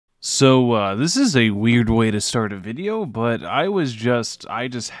So this is a weird way to start a video, but I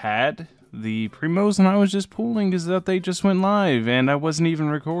just had the primos and I was just pulling is that they just went live and I wasn't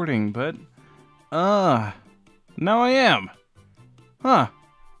even recording, but now I am. Huh.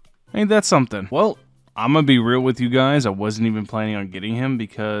 Ain't that something? Well, I'm gonna be real with you guys, I wasn't even planning on getting him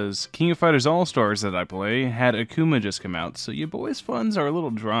because King of Fighters All-Stars that I play had Akuma just come out, so your boy's funds are a little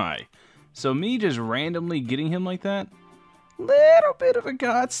dry. So me just randomly getting him like that, little bit of a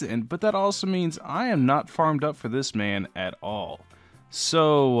godsend, but that also means I am not farmed up for this man at all.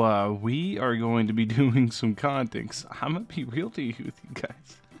 So we are going to be doing some content. 'Cause I'm gonna be real to you with you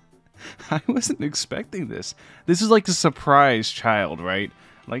guys. I wasn't expecting this. This is like the surprise child, right?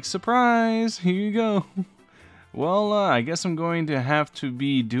 Like, surprise, here you go. Well, I guess I'm going to have to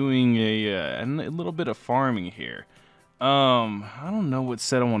be doing a little bit of farming here. I don't know what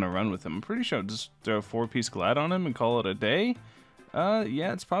set I want to run with him. I'm pretty sure I'll just throw a 4-piece glad on him and call it a day.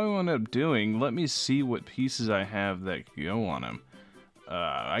 Yeah, it's probably what I end up doing. Let me see what pieces I have that go on him.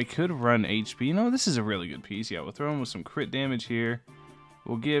 I could run HP. No, this is a really good piece. Yeah, we'll throw him with some crit damage here.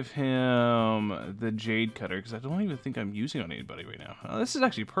 We'll give him the Jade Cutter, because I don't even think I'm using on anybody right now. Oh, this is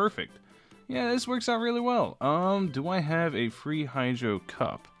actually perfect. Yeah, this works out really well. Do I have a free Hydro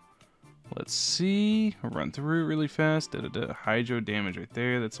Cup? Let's see. I'll run through it really fast. Hydro damage right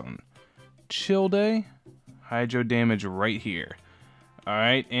there. That's on Chill Day. Hydro damage right here.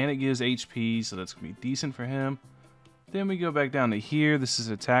 Alright, and it gives HP, so that's going to be decent for him. Then we go back down to here. This is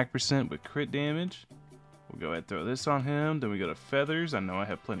attack percent with crit damage. We'll go ahead and throw this on him. Then we go to feathers. I know I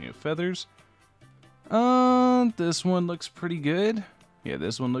have plenty of feathers. This one looks pretty good. Yeah,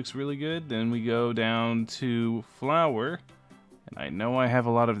 this one looks really good. Then we go down to flower. And I know I have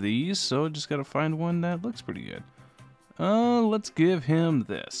a lot of these, so just gotta find one that looks pretty good. Let's give him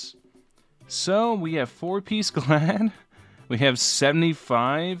this. So we have 4-piece glad. We have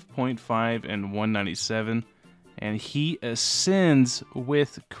 75.5 and 197. And he ascends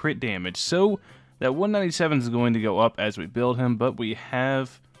with crit damage. So that 197 is going to go up as we build him, but we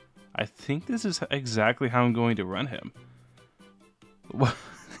have... I think this is exactly how I'm going to run him.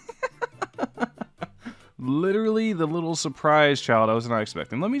 Literally the little surprise child I was not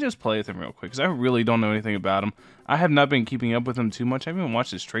expecting. Let me just play with him real quick, because I really don't know anything about him. I have not been keeping up with him too much. I haven't even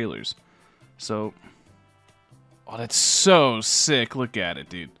watched his trailers. So... Oh, that's so sick. Look at it,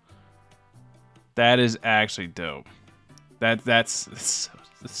 dude. That is actually dope. That's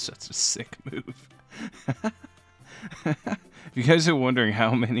such a sick move. If you guys are wondering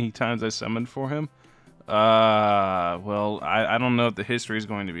how many times I summoned for him, well, I don't know if the history is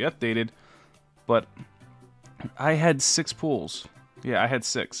going to be updated, but I had 6 pulls. Yeah, I had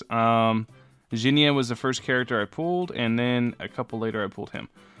 6. Jinyan was the first character I pulled, and then a couple later I pulled him.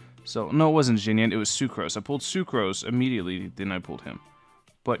 So, no, it wasn't Jinyan, it was Sucrose. I pulled Sucrose immediately, then I pulled him.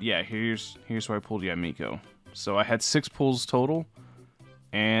 But yeah, here's where I pulled Yamiko. So I had 6 pulls total,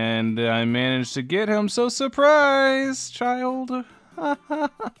 and I managed to get him, so surprise, child!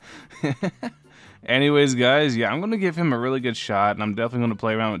 Anyways, guys, yeah, I'm going to give him a really good shot, and I'm definitely going to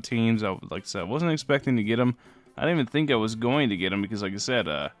play around with teams. Like I said, I wasn't expecting to get him. I didn't even think I was going to get him, because like I said,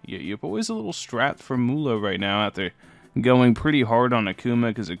 your boy's a little strapped for Moolah right now after going pretty hard on Akuma,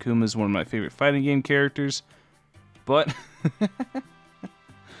 because Akuma is one of my favorite fighting game characters. But...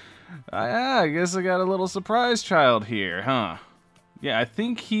 I guess I got a little surprise child here, huh? Yeah, I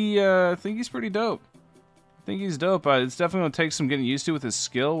think he's pretty dope. I think he's dope. It's definitely gonna take some getting used to with his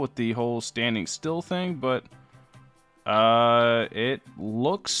skill with the whole standing still thing, but it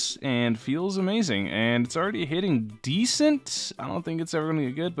looks and feels amazing, and it's already hitting decent. I don't think it's ever gonna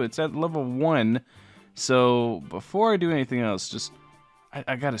get good, but it's at level 1. So before I do anything else,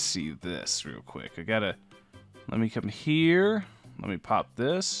 I gotta see this real quick. Let me come here. Let me pop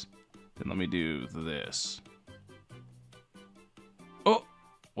this. Then let me do this. Oh!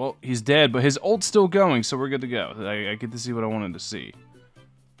 Well, he's dead, but his ult's still going, so we're good to go. I get to see what I wanted to see.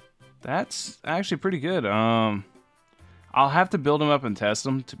 That's actually pretty good. I'll have to build him up and test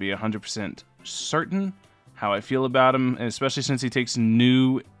him to be 100% certain how I feel about him, and especially since he takes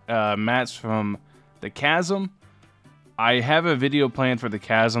new mats from the Chasm. I have a video planned for the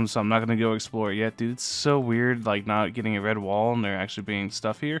Chasm, so I'm not going to go explore it yet. Dude, it's so weird, like, not getting a red wall and there actually being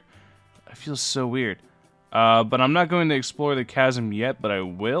stuff here. I feel so weird. But I'm not going to explore the Chasm yet, but I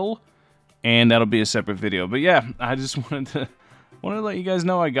will. And that'll be a separate video. But yeah, I just wanted to let you guys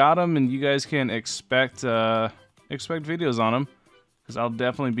know I got him, and you guys can expect videos on him. Because I'll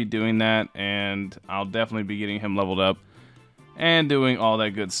definitely be doing that, and I'll definitely be getting him leveled up. And doing all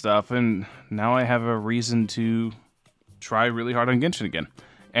that good stuff. And now I have a reason to try really hard on Genshin again.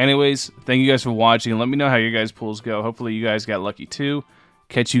 Anyways, thank you guys for watching. Let me know how your guys' pulls go. Hopefully you guys got lucky too.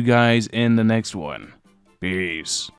 catch you guys in the next one. Peace.